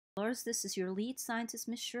Explorers. This is your lead scientist,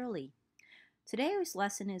 Miss Shirley. Today's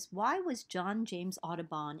lesson is, why was John James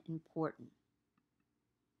Audubon important?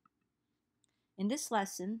 In this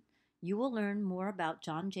lesson, you will learn more about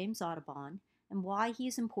John James Audubon and why he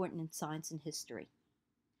is important in science and history.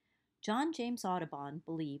 John James Audubon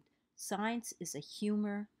believed science is a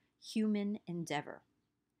human endeavor.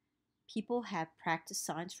 People have practiced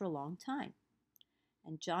science for a long time,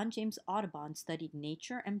 and John James Audubon studied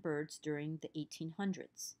nature and birds during the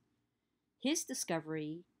 1800s. His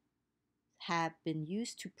discoveries have been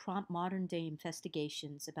used to prompt modern-day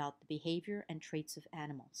investigations about the behavior and traits of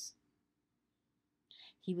animals.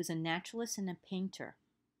 He was a naturalist and a painter.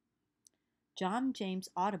 John James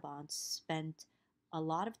Audubon spent a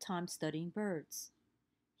lot of time studying birds.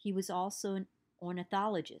 He was also an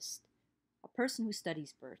ornithologist, a person who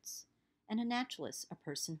studies birds, and a naturalist, a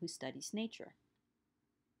person who studies nature.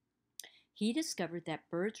 He discovered that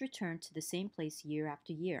birds return to the same place year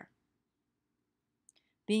after year.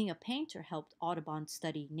 Being a painter helped Audubon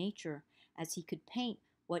study nature, as he could paint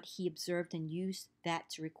what he observed and use that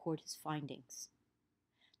to record his findings.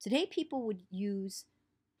 Today, people would use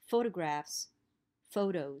photographs,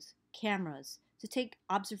 photos, cameras to take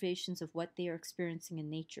observations of what they are experiencing in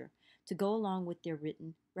nature to go along with their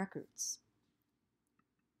written records.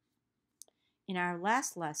 In our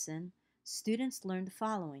last lesson, students learned the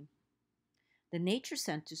following. The Nature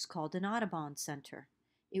Center is called an Audubon Center.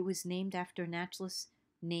 It was named after a naturalist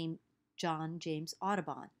named John James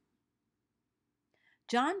Audubon.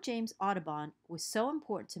 John James Audubon was so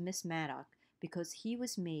important to Miss Maddock because he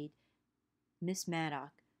was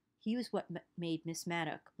what made Miss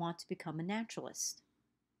Maddock want to become a naturalist.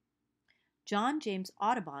 John James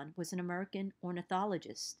Audubon was an American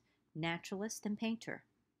ornithologist, naturalist, and painter.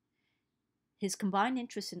 His combined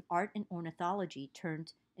interest in art and ornithology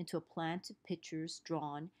turned into a plan to pictures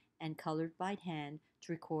drawn and colored by hand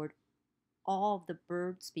to record all of the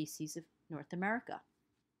bird species of North America.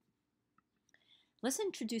 Let's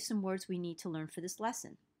introduce some words we need to learn for this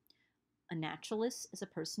lesson. A naturalist is a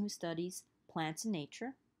person who studies plants and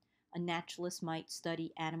nature. A naturalist might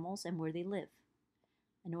study animals and where they live.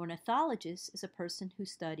 An ornithologist is a person who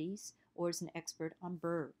studies or is an expert on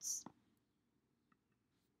birds.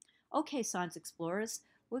 Okay, science explorers,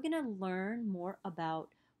 we're going to learn more about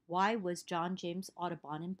why was John James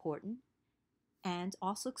Audubon important, and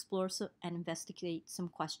also explore and investigate some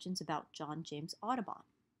questions about John James Audubon.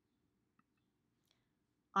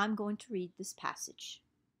 I'm going to read this passage.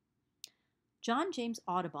 John James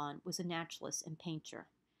Audubon was a naturalist and painter.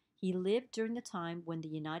 He lived during the time when the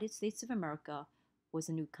United States of America was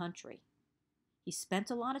a new country. He spent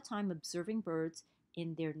a lot of time observing birds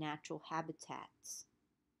in their natural habitats.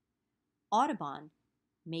 Audubon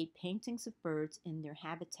made paintings of birds in their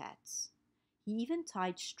habitats. He even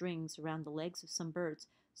tied strings around the legs of some birds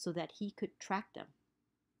so that he could track them.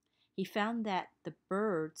 He found that the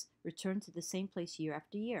birds returned to the same place year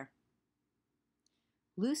after year.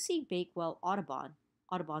 Lucy Bakewell Audubon,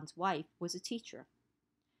 Audubon's wife, was a teacher.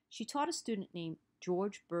 She taught a student named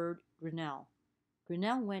George Bird Grinnell.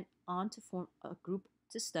 Grinnell went on to form a group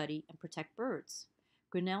to study and protect birds.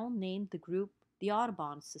 Grinnell named the group the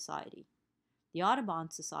Audubon Society. The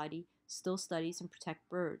Audubon Society still studies and protects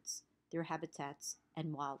birds, their habitats,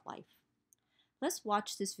 and wildlife. Let's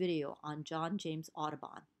watch this video on John James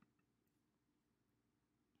Audubon.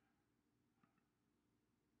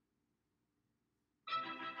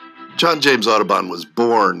 John James Audubon was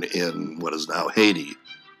born in what is now Haiti,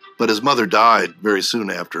 but his mother died very soon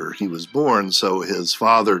after he was born, so his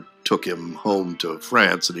father took him home to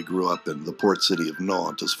France, and he grew up in the port city of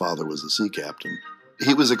Nantes. His father was a sea captain.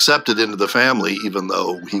 He was accepted into the family even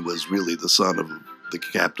though he was really the son of the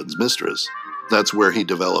captain's mistress. That's where he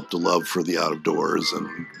developed a love for the outdoors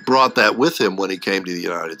and brought that with him when he came to the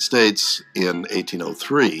United States in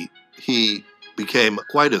 1803. He became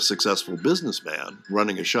quite a successful businessman,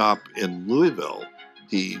 running a shop in Louisville.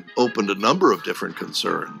 He opened a number of different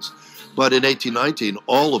concerns, but in 1819,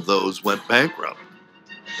 all of those went bankrupt.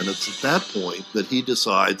 And it's at that point that he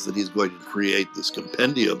decides that he's going to create this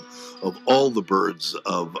compendium of all the birds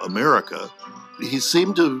of America. He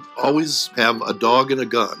seemed to always have a dog and a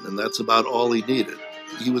gun, and that's about all he needed.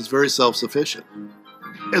 He was very self-sufficient.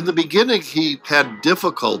 In the beginning, he had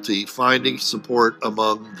difficulty finding support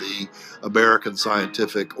among the American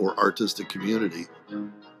scientific or artistic community.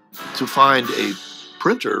 To find a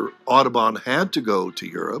printer, Audubon had to go to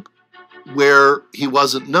Europe, where he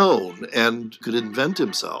wasn't known and could invent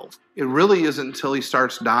himself. It really isn't until he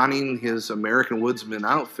starts donning his American Woodsman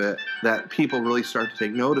outfit that people really start to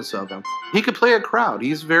take notice of him. He could play a crowd.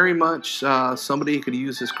 He's very much somebody who could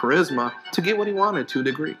use his charisma to get what he wanted to a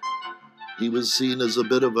degree. He was seen as a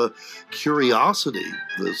bit of a curiosity,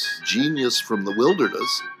 this genius from the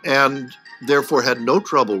wilderness, and therefore had no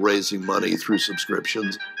trouble raising money through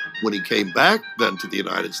subscriptions. When he came back then to the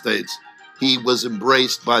United States, he was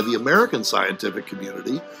embraced by the American scientific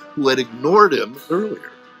community, who had ignored him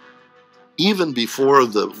earlier. Even before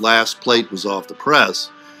the last plate was off the press,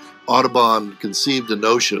 Audubon conceived a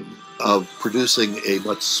notion of producing a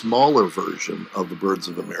much smaller version of the Birds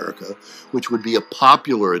of America, which would be a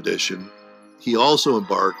popular edition. He also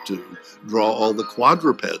embarked to draw all the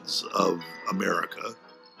quadrupeds of America,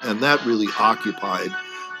 and that really occupied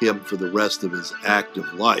him for the rest of his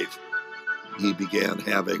active life. He began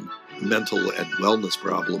having mental and wellness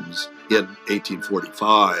problems in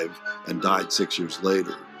 1845 and died 6 years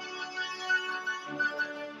later.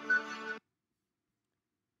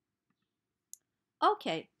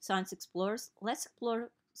 Okay, science explorers, let's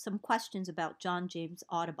explore some questions about John James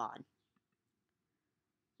Audubon.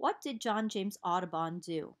 What did John James Audubon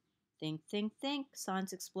do? Think, think, think,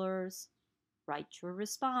 science explorers. Write your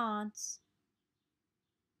response.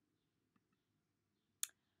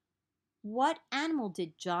 What animal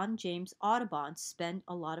did John James Audubon spend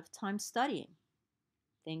a lot of time studying?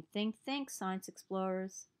 Think, think, think, science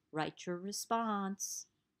explorers. Write your response.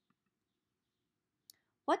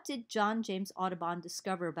 What did John James Audubon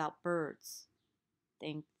discover about birds?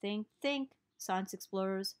 Think, think, think, science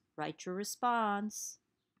explorers. Write your response.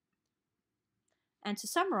 And to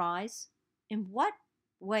summarize, in what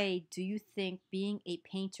way do you think being a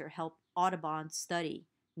painter helped Audubon study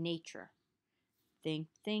nature? Think,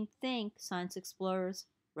 think, think, science explorers.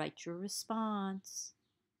 Write your response.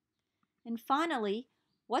 And finally,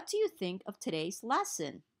 what do you think of today's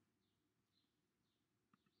lesson?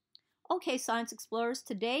 Okay, science explorers,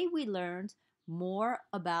 today we learned more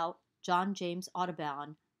about John James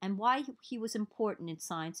Audubon and why he was important in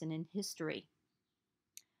science and in history.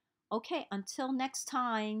 Okay, until next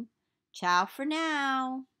time, ciao for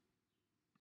now.